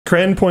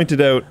Kren pointed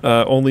out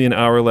only an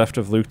hour left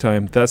of Luke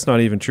time. That's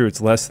not even true.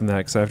 It's less than that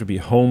because I have to be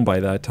home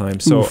by that time.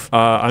 So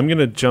I'm going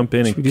to jump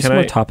in. Should we do some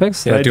more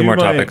topics? Can I do more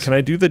topics. Can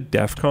I do the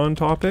DEF CON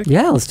topic?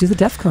 Yeah, let's do the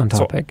DEF CON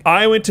topic. So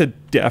I went to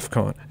DEF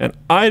CON and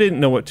I didn't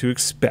know what to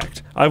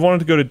expect. I've wanted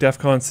to go to DEF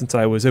CON since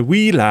I was a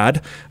wee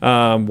lad,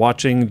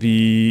 watching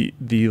the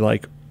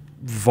like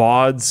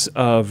VODs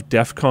of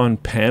DEF CON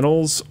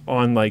panels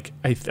on like,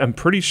 I'm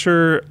pretty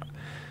sure...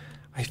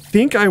 I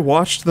think I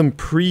watched them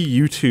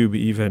pre-YouTube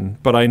even,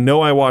 but I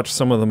know I watched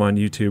some of them on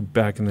YouTube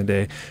back in the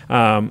day.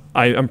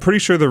 I'm pretty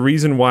sure the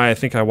reason why I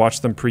think I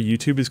watched them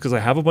pre-YouTube is because I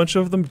have a bunch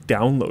of them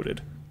downloaded.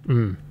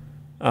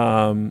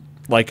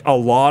 Like a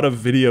lot of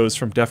videos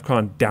from DEF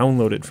CON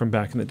downloaded from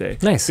back in the day.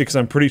 Nice. Because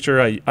I'm pretty sure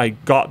I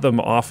got them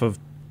off of,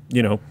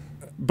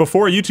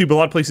 before YouTube, a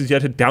lot of places you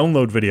had to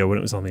download video when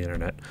it was on the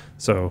internet.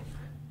 So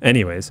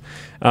anyways,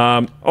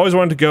 always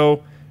wanted to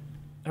go.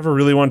 Never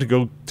really wanted to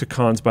go to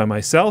cons by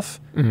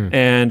myself,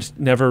 and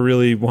never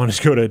really wanted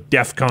to go to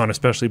DEF CON,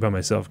 especially by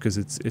myself, because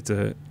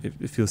it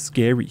feels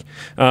scary.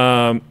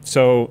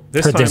 So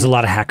this time there's a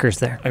lot of hackers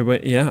there. I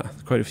went, yeah,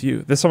 quite a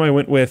few. This time I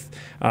went with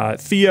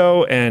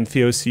Theo and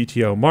Theo's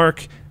CTO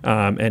Mark,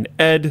 and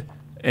Ed,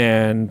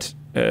 and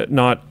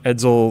not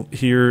Edsel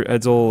here,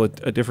 Edsel,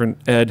 a different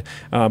Ed,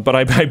 but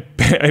I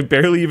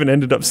barely even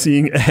ended up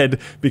seeing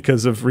Ed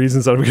because of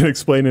reasons that I'm going to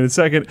explain in a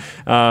second.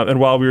 And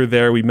while we were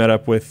there, we met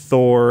up with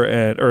Thor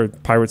or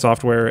Pirate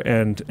Software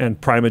and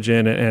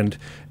Primeagen and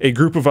a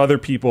group of other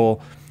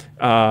people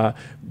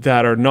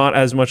that are not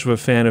as much of a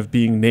fan of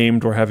being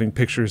named or having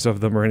pictures of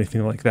them or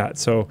anything like that.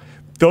 So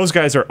those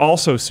guys are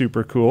also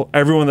super cool.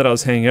 Everyone that I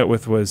was hanging out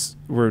with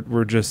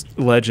were just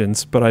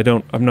legends, but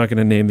I'm not going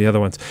to name the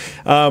other ones.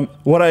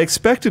 What I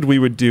expected we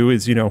would do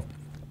is, go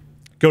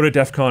to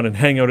DEF CON and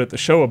hang out at the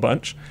show a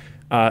bunch.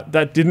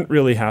 That didn't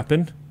really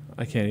happen.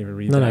 I can't even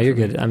read that. No, you're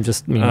good. I'm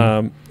just...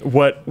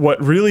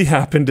 What really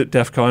happened at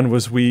DEF CON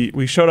was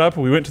we showed up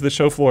and we went to the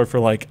show floor for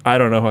like, I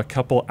don't know, a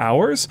couple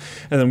hours.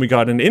 And then we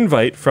got an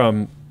invite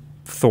from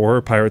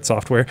Thor, Pirate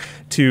Software,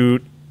 to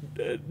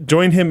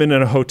join him in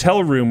a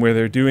hotel room where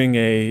they're doing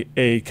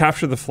a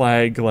capture the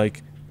flag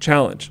like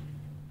challenge.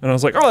 And I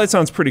was like, oh, that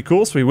sounds pretty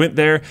cool. So we went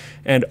there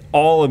and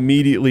all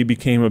immediately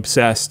became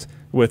obsessed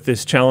with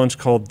this challenge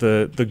called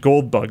the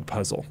Gold Bug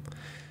puzzle.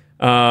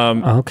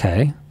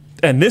 Okay.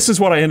 And this is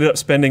what I ended up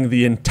spending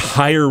the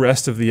entire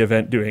rest of the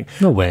event doing.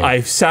 No way.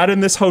 I sat in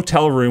this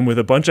hotel room with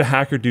a bunch of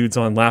hacker dudes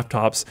on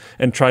laptops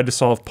and tried to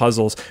solve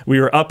puzzles. We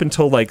were up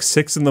until like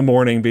 6 in the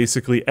morning,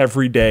 basically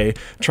every day,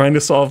 trying to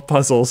solve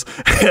puzzles.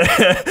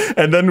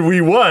 And then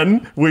we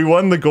won. We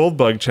won the Gold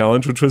Bug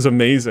challenge, which was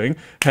amazing.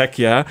 Heck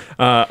yeah.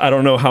 I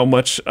don't know how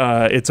much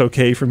it's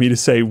okay for me to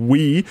say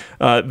we.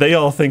 They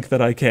all think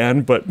that I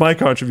can, but my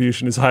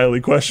contribution is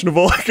highly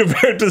questionable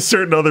compared to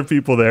certain other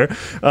people there.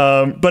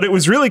 But it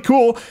was really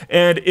cool.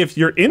 And if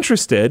you're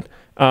interested,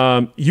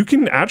 you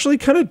can actually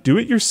kind of do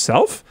it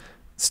yourself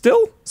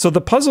still. So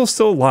the puzzle's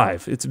still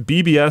live. It's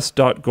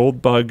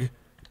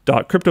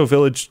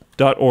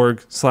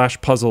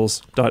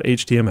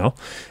bbs.goldbug.cryptovillage.org/puzzles.html.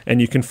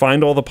 And you can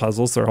find all the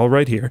puzzles. They're all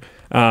right here.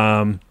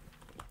 The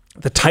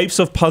types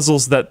of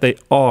puzzles that they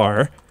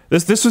are...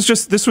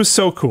 This was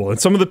so cool. And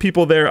some of the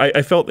people there,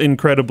 I felt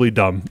incredibly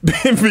dumb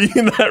being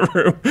in that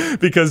room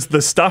because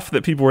the stuff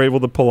that people were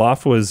able to pull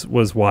off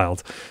was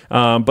wild.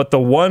 But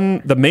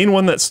the main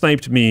one that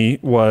sniped me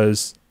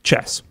was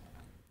chess.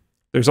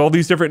 There's all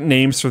these different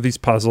names for these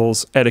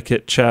puzzles: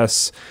 etiquette,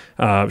 chess,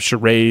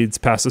 charades,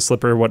 pass the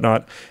slipper,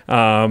 whatnot.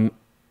 When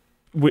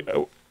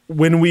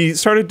we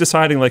started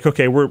deciding, like,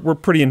 okay, we're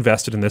pretty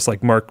invested in this,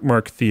 like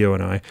Mark, Theo,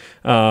 and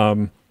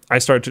I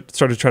started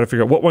to try to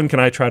figure out what one can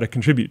I try to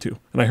contribute to.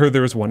 And I heard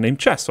there was one named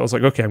chess. So I was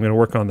like, okay, I'm going to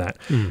work on that.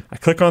 I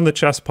click on the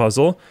chess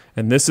puzzle,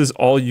 and this is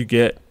all you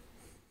get.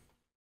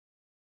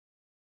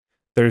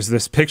 There's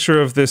this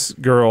picture of this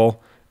girl,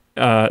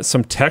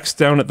 some text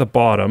down at the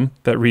bottom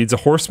that reads, "A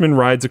horseman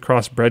rides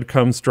across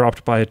breadcrumbs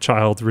dropped by a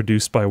child,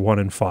 reduced by 1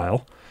 in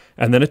file."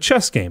 And then a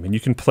chess game, and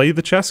you can play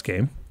the chess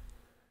game.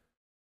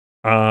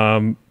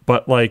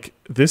 But like,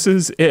 this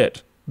is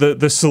it.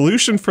 The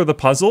solution for the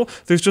puzzle,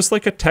 there's just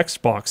like a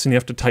text box and you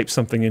have to type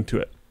something into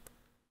it.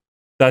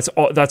 That's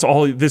all.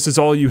 This is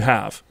all you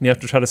have. And you have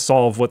to try to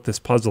solve what this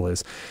puzzle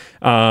is.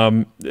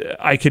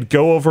 I could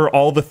go over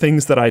all the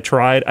things that I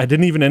tried. I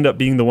didn't even end up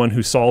being the one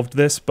who solved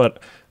this,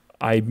 but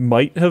I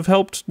might have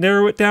helped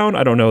narrow it down.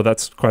 I don't know.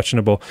 That's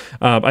questionable.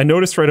 I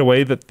noticed right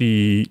away that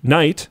the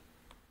knight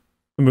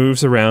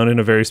moves around in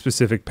a very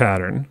specific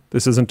pattern.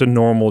 This isn't a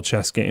normal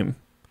chess game.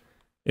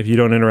 If you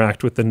don't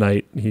interact with the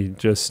knight, he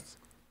just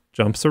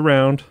jumps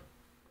around.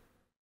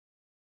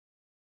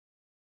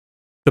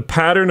 The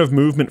pattern of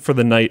movement for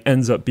the knight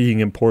ends up being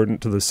important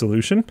to the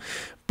solution,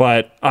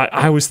 but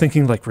I was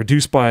thinking like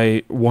reduced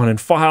by 1 in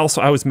file,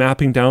 so I was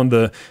mapping down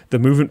the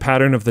movement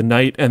pattern of the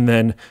knight, and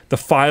then the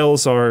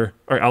files are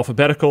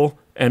alphabetical,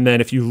 And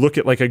then if you look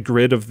at like a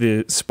grid of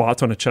the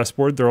spots on a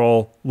chessboard, they're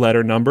all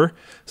letter number.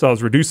 So I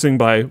was reducing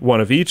by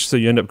one of each. So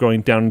you end up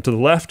going down and to the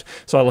left.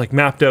 So I like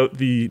mapped out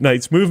the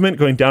knight's movement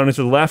going down and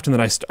to the left. And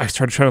then I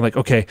started trying to like,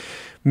 okay,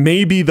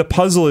 maybe the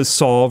puzzle is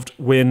solved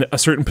when a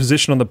certain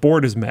position on the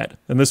board is met.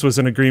 And this was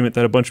an agreement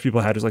that a bunch of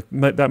people had. It was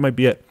like, that might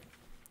be it.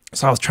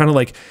 So I was trying to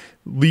like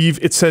leave,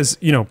 it says,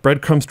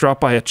 breadcrumbs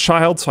dropped by a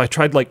child. So I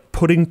tried like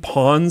putting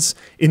pawns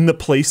in the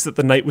place that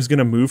the knight was going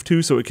to move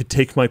to so it could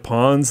take my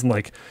pawns and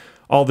like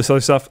all this other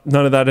stuff.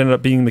 None of that ended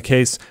up being the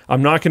case.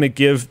 I'm not going to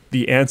give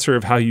the answer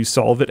of how you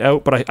solve it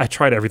out, but I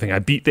tried everything. I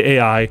beat the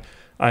AI.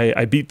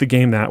 I beat the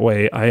game that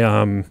way.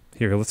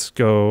 Here, let's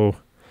go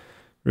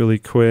really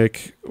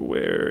quick.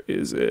 Where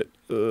is it?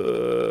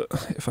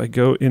 If I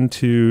go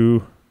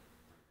into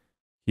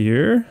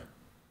here.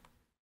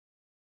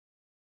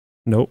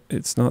 Nope,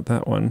 it's not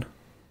that one.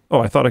 Oh,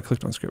 I thought I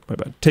clicked on script. My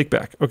bad. Take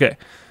back. Okay.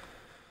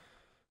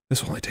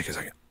 This will only take a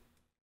second.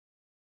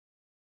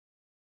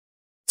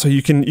 So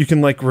you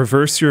can like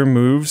reverse your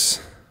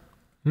moves.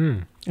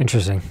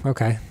 Interesting.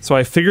 Okay. So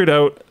I figured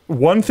out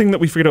one thing that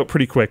we figured out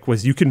pretty quick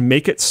was you can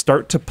make it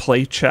start to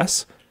play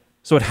chess.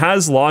 So it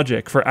has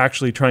logic for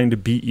actually trying to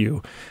beat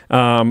you.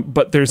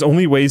 But there's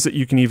only ways that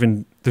you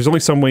can there's only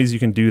some ways you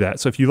can do that.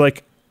 So if you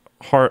like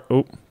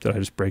did I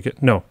just break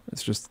it? No,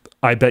 it's just,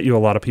 I bet you a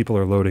lot of people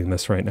are loading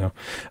this right now.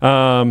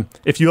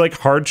 If you like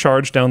hard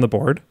charge down the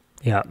board,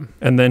 yeah,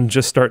 and then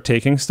just start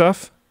taking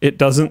stuff, it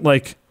doesn't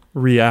like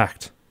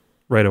react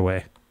right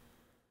away.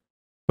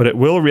 But it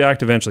will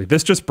react eventually.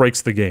 This just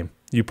breaks the game.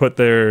 You put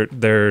their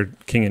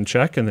king in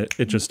check and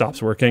it just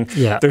stops working.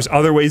 Yeah. There's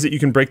other ways that you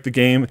can break the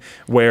game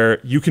where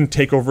you can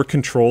take over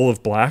control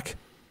of black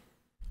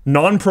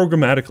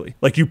non-programmatically.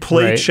 Like you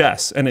play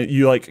chess and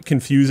you like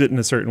confuse it in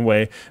a certain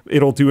way.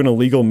 It'll do an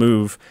illegal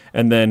move,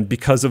 and then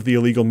because of the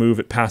illegal move,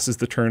 it passes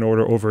the turn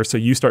order over. So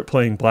you start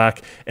playing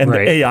black and the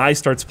AI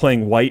starts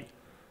playing white.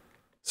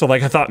 So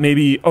like I thought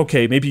maybe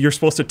you're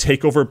supposed to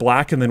take over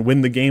black and then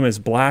win the game as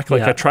black.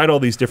 Like I tried all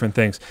these different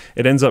things.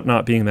 It ends up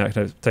not being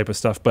that type of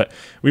stuff. But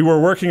we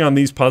were working on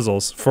these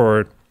puzzles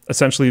for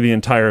essentially the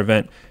entire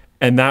event,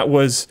 and that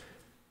was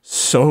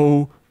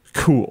so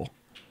cool.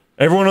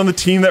 Everyone on the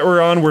team that we're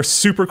on were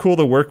super cool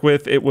to work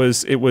with. It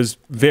was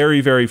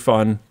very, very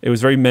fun. It was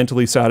very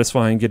mentally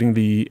satisfying getting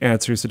the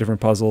answers to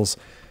different puzzles.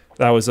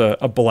 That was a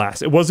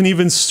blast. It wasn't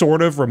even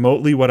sort of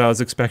remotely what I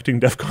was expecting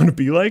DEF CON to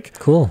be like.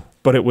 Cool.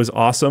 But it was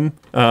awesome.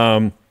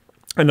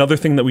 Another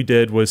thing that we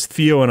did was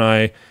Theo and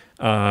I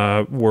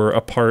were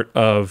a part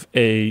of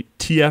a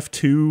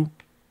TF2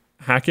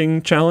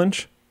 hacking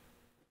challenge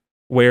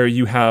where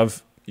you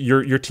have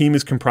your team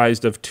is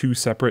comprised of two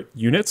separate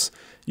units.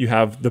 You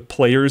have the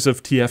players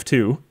of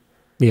TF2,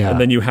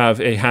 and then you have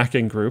a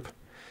hacking group.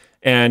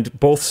 And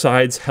both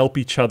sides help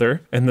each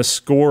other, and the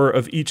score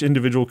of each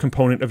individual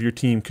component of your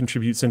team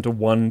contributes into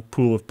one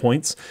pool of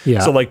points.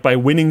 Yeah. So like by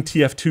winning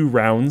TF2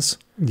 rounds,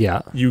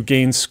 you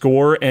gain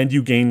score and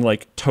you gain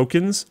like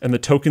tokens, and the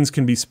tokens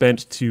can be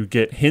spent to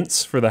get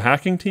hints for the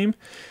hacking team.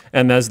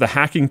 And as the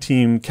hacking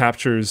team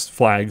captures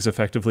flags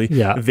effectively,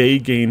 they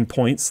gain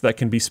points that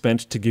can be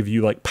spent to give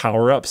you like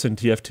power-ups in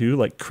TF2,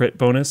 like crit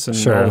bonus and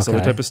all this other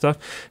type of stuff.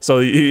 So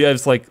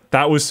it's like,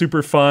 that was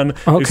super fun.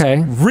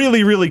 Okay.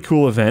 Really, really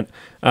cool event.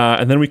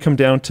 And then we come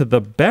down to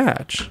the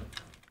badge.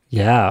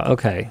 Yeah,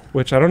 okay.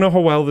 Which I don't know how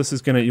well this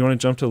is going to... You want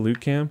to jump to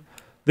loot cam?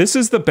 This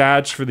is the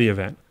badge for the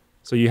event.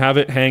 So you have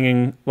it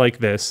hanging like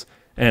this.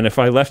 And if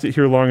I left it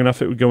here long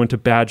enough, it would go into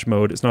badge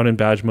mode. It's not in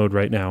badge mode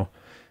right now.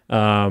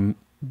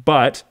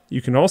 But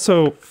you can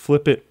also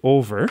flip it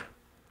over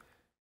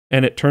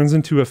and it turns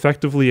into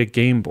effectively a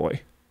Game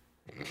Boy.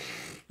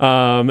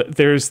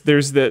 There's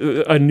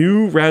a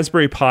new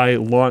Raspberry Pi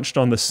launched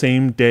on the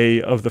same day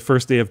of the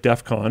first day of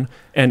DEF CON,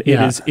 and it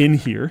is in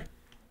here.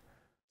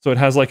 So it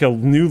has like a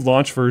new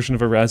launch version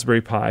of a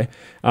Raspberry Pi.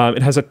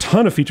 It has a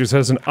ton of features. It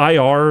has an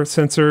IR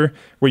sensor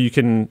where you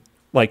can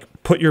like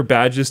put your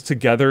badges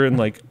together and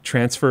like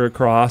transfer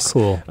across.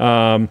 Cool.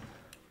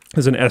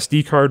 There's an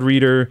SD card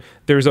reader.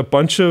 There's a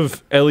bunch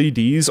of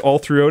LEDs all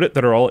throughout it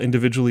that are all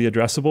individually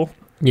addressable.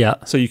 Yeah.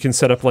 So you can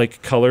set up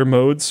like color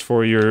modes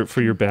for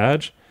your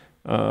badge.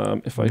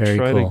 If I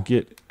try to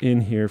get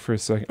in here for a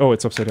second. Oh,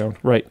 it's upside down.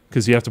 Right.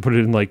 Because you have to put it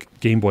in like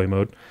Game Boy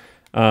mode.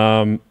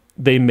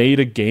 They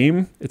made a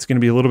game. It's going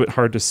to be a little bit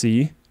hard to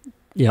see.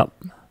 Yep.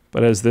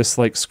 But as this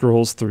like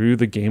scrolls through,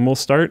 the game will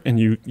start, and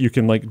you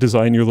can like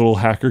design your little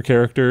hacker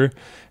character,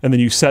 and then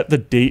you set the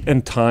date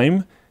and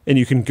time, and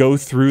you can go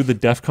through the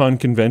DEF CON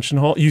convention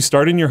hall. You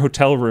start in your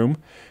hotel room,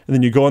 and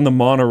then you go on the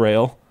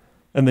monorail,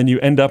 and then you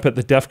end up at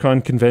the DEF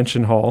CON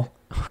convention hall.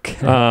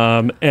 Okay.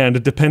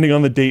 And depending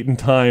on the date and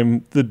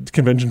time, the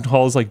convention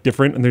hall is like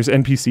different, and there's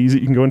NPCs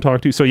that you can go and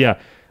talk to. So yeah,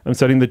 I'm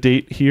setting the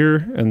date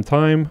here and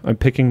time. I'm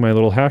picking my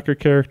little hacker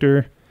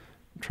character.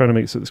 I'm trying to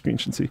make it so the screen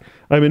should see.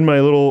 I'm in my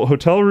little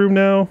hotel room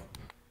now.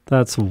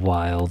 That's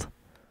wild.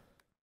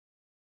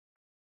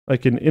 I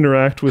can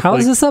interact with. How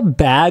is this a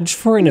badge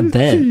for an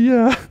event?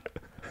 Yeah.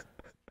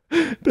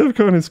 DEF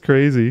CON is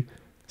crazy.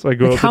 So I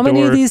go out the door. How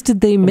many of these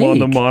did they make? I'm on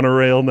the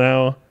monorail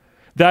now.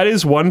 that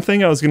is one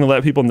thing I was going to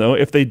let people know.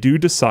 If they do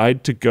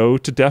decide to go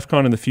to DEF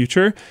CON in the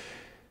future,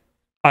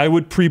 I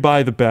would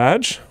pre-buy the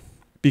badge,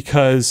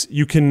 because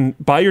you can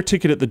buy your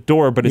ticket at the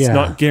door, but it's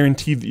not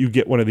guaranteed that you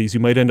get one of these. You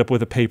might end up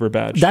with a paper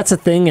badge. That's a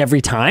thing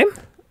every time?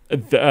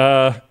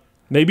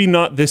 Maybe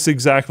not this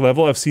exact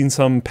level. I've seen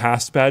some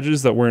past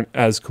badges that weren't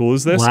as cool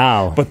as this.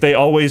 Wow. But they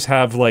always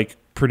have like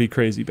pretty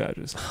crazy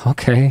badges.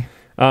 Okay.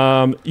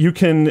 You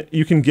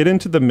can get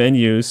into the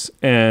menus,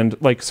 and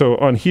like, so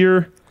on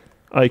here,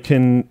 I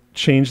can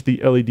change the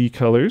LED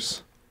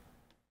colors.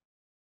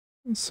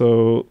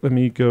 So let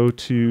me go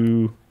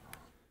to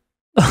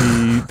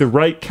the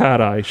right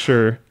cat eye,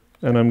 sure.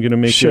 And I'm going to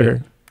make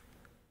it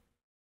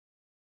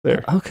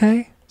there.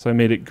 Okay. So I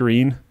made it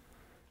green.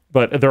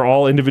 But they're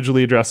all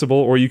individually addressable,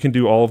 or you can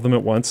do all of them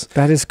at once.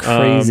 That is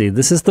crazy.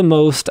 This is the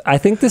most, I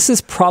think this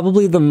is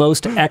probably the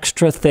most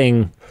extra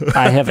thing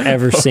I have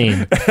ever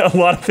seen. A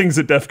lot of things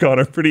at DEF CON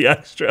are pretty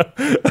extra.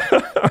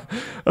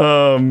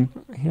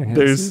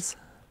 There's,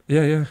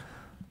 yeah.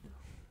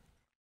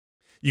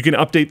 You can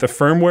update the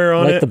firmware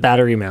on it. Like the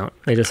battery mount.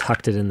 They just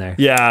hucked it in there.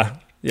 Yeah,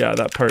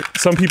 that part.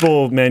 Some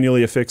people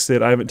manually affixed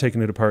it. I haven't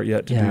taken it apart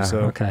yet to do so.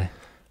 Okay.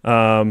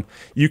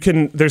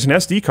 There's an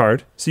SD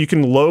card, so you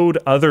can load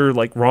other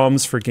like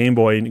ROMs for Game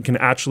Boy, and you can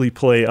actually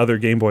play other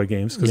Game Boy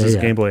games, because it's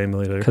a Game Boy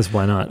emulator. Because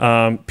why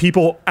not?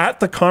 People at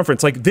the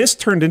conference, like this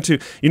turned into,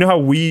 you know how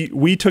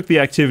we took the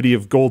activity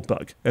of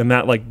Goldbug, and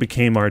that like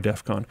became our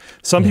DEF CON.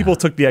 Some people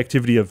took the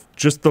activity of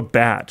just the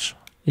badge.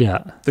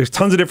 Yeah. There's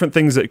tons of different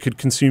things that could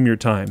consume your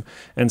time,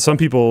 and some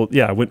people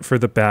went for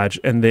the badge,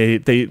 and they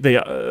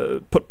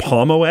put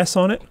Palm OS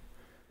on it.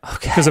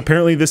 Okay. Because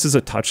apparently this is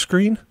a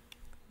touchscreen.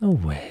 No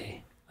way.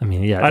 I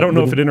mean, yeah. I don't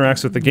know if it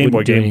interacts with the Game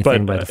Boy game,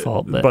 but by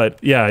default,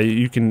 but yeah,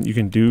 you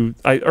can do.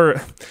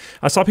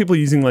 I saw people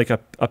using like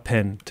a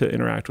pen to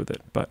interact with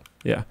it, but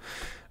yeah.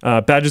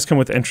 Badges come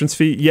with entrance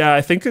fee. Yeah,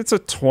 I think it's a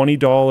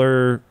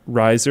 $20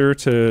 riser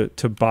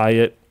to buy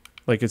it.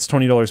 Like it's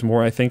 $20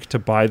 more, I think, to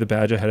buy the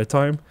badge ahead of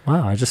time.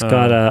 Wow, I just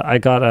got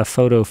a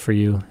photo for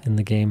you in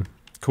the game.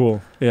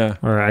 Cool. Yeah.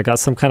 Or I got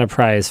some kind of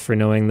prize for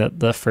knowing that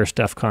the first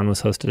DEF CON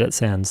was hosted at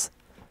Sands.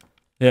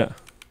 Yeah.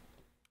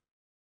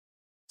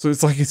 So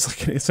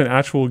it's an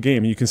actual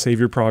game. You can save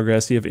your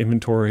progress. You have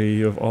inventory.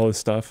 You have all this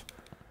stuff.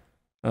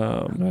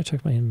 How do I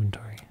check my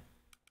inventory?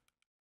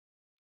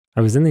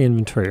 I was in the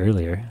inventory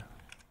earlier.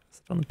 Is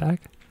it on the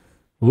back?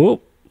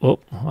 Whoop. Oh,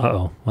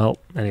 uh-oh. Well,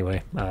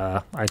 anyway,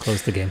 I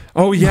closed the game.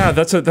 Oh yeah,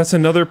 that's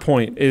another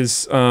point.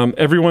 Is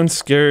everyone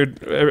scared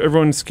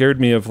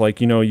me of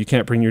like, you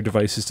can't bring your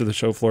devices to the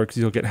show floor because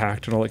you'll get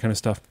hacked and all that kind of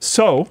stuff.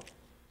 So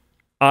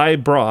I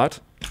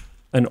brought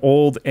an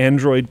old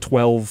Android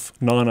 12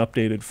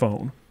 non-updated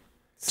phone.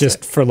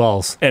 Just for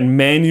lulz. And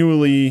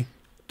manually,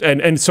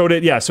 and so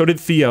did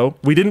Theo.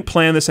 We didn't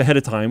plan this ahead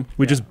of time.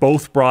 We just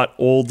both brought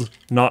old,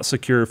 not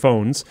secure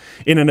phones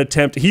in an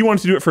attempt. He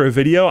wanted to do it for a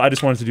video. I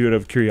just wanted to do it out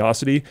of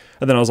curiosity.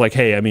 And then I was like,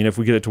 hey, I mean, if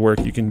we get it to work,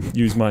 you can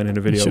use mine in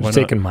a video. You should have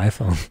taken my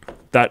phone.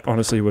 That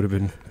honestly would have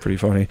been pretty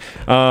funny.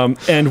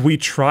 And we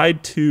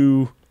tried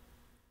to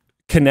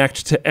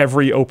connect to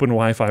every open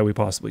Wi-Fi we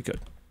possibly could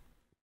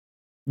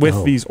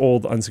with these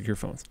old unsecure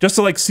phones, just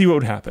to like see what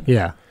would happen.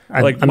 Yeah.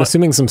 I'm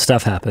assuming some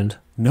stuff happened.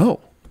 No.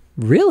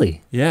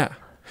 Really? Yeah.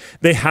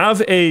 They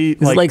have Is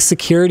it like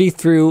security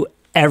through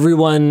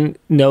everyone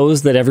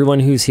knows that everyone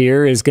who's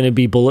here is going to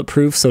be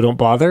bulletproof, so don't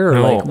bother?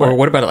 Or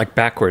what about it like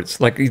backwards?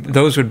 Like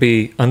those would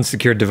be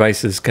unsecured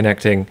devices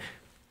connecting.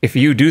 If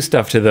you do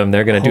stuff to them,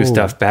 they're going to do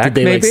stuff back. Did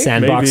they maybe? like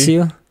sandbox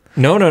you?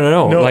 No.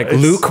 Like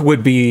Luke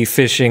would be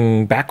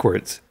phishing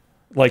backwards.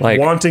 Like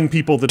wanting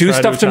people to do try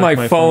stuff to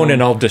my phone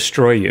and I'll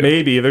destroy you.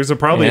 Maybe there's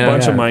probably a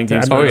bunch of mind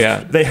games. Oh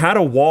yeah, they had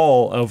a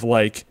wall of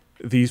like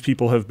these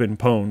people have been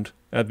pwned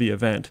at the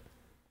event,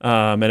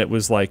 and it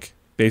was like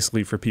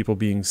basically for people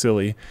being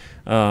silly.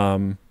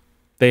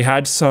 They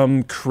had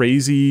some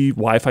crazy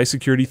Wi-Fi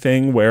security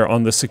thing where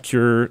on the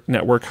secure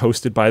network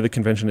hosted by the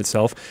convention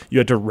itself, you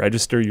had to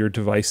register your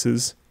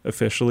devices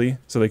officially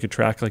so they could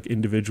track like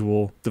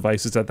individual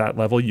devices at that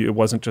level. It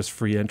wasn't just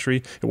free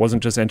entry. It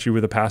wasn't just entry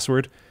with a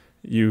password.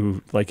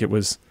 It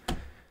was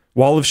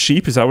Wall of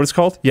Sheep, is that what it's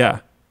called? Yeah,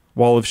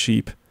 Wall of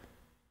Sheep.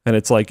 And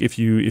it's like if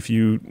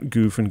you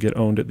goof and get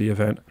owned at the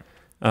event.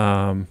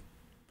 But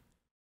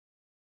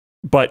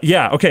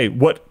yeah, okay,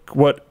 what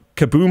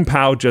Kaboom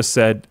Pow just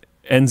said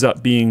ends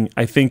up being,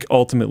 I think,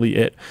 ultimately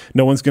it.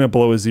 No one's going to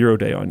blow a 0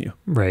 day on you.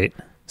 Right.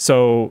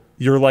 So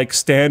your like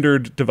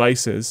standard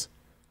devices,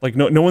 like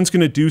no one's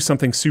going to do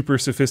something super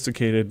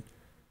sophisticated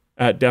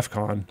at DEF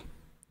CON.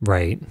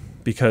 Right.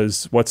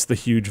 Because what's the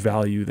huge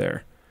value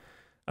there?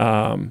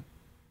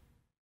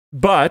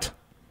 But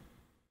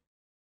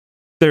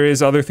there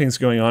is other things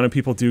going on and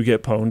people do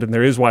get pwned, and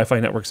there is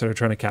Wi-Fi networks that are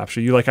trying to capture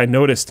you. Like I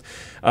noticed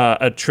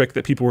a trick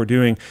that people were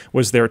doing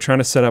was they were trying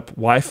to set up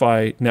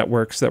Wi-Fi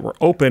networks that were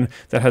open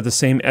that had the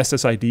same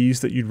SSIDs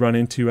that you'd run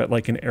into at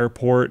like an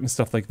airport and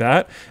stuff like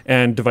that,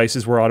 and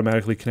devices were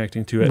automatically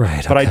connecting to it.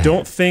 Right, but I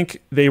don't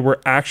think they were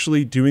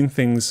actually doing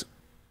things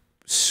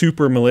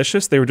super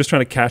malicious. They were just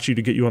trying to catch you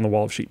to get you on the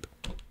Wall of Sheep.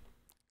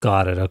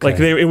 Got it. Okay. Like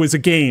it was a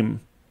game.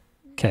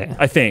 Okay.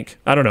 I think.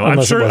 I don't know.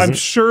 Unless it I'm wasn't.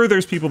 sure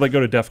there's people that go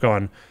to DEF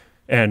CON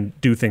and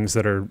do things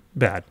that are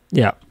bad.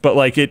 Yeah. But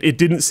like it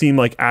didn't seem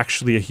like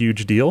actually a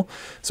huge deal.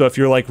 So if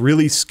you're like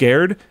really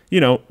scared,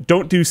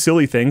 don't do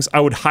silly things.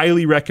 I would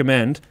highly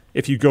recommend,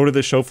 if you go to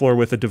the show floor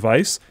with a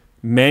device,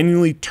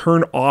 manually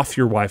turn off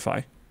your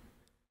Wi-Fi.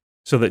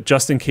 So that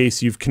just in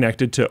case you've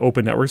connected to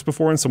open networks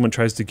before and someone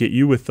tries to get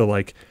you with the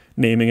like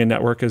naming a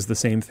network as the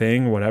same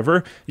thing,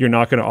 whatever, you're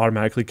not going to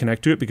automatically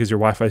connect to it because your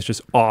Wi-Fi is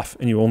just off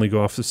and you only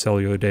go off the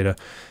cellular data.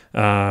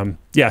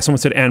 Someone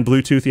said, and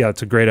Bluetooth. Yeah,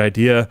 it's a great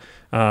idea.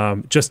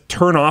 Just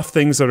turn off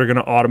things that are going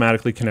to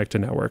automatically connect to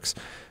networks.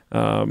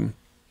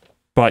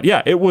 But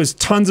yeah, it was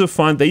tons of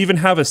fun. They even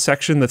have a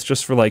section that's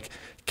just for like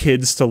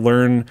kids to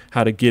learn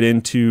how to get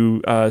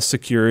into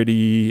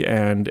security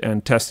and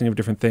testing of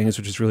different things,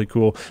 which is really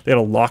cool. They had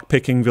a lock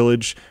picking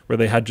village where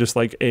they had just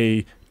like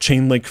a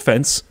chain link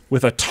fence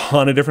with a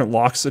ton of different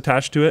locks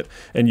attached to it,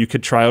 and you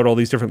could try out all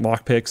these different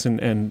lock picks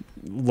and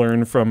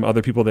learn from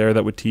other people there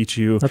that would teach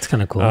you. That's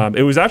kind of cool.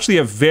 It was actually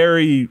a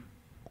very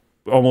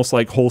almost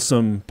like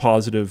wholesome,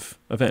 positive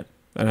event,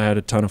 and I had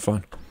a ton of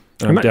fun.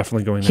 And I'm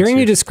definitely going next Hearing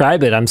year. you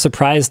describe it, I'm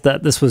surprised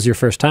that this was your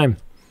first time.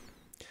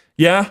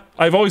 Yeah,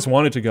 I've always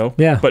wanted to go,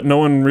 Yeah. but no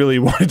one really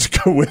wanted to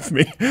go with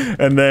me.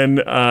 And then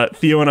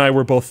Theo and I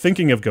were both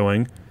thinking of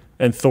going,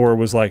 and Thor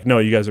was like, no,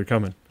 you guys are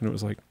coming. And it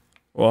was like,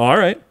 well, all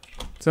right,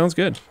 sounds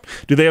good.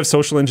 Do they have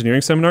social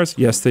engineering seminars?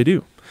 Yes, they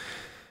do.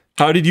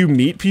 How did you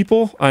meet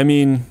people? I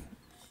mean,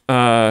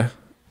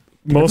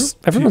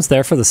 Everyone's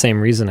there for the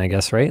same reason, I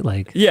guess, right?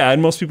 Like, yeah,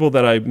 and most people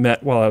that I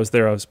met while I was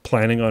there, I was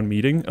planning on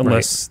meeting,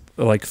 unless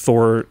like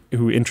Thor,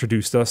 who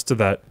introduced us to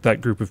that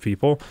group of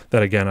people.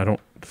 That again, I don't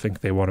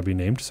think they want to be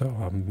named, so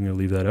I'm going to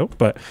leave that out.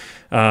 But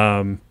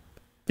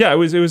yeah, it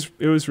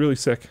was really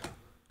sick.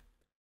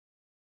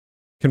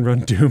 Can run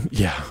Doom?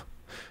 Yeah,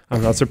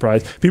 I'm not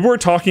surprised. People were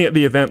talking at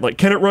the event like,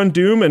 can it run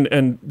Doom?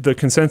 And the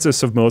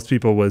consensus of most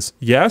people was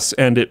yes,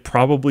 and it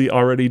probably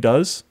already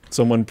does.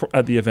 Someone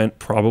at the event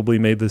probably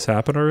made this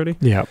happen already.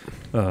 yeah.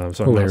 So I'm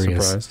Hilarious.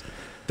 not surprised.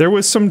 There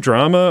was some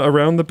drama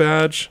around the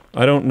badge.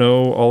 I don't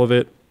know all of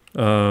it.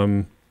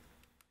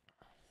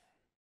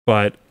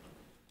 But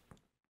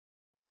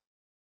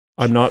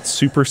I'm not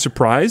super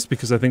surprised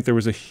because I think there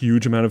was a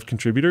huge amount of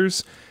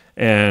contributors,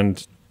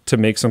 and to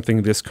make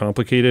something this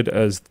complicated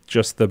as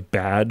just the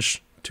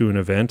badge to an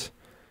event,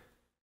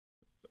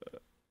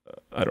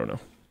 I don't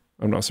know.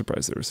 I'm not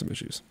surprised there were some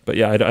issues. But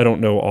yeah, I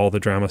don't know all the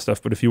drama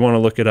stuff, but if you want to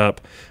look it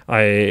up,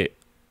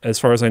 as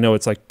far as I know,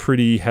 it's like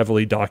pretty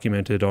heavily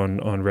documented on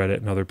Reddit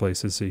and other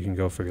places, so you can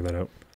go figure that out.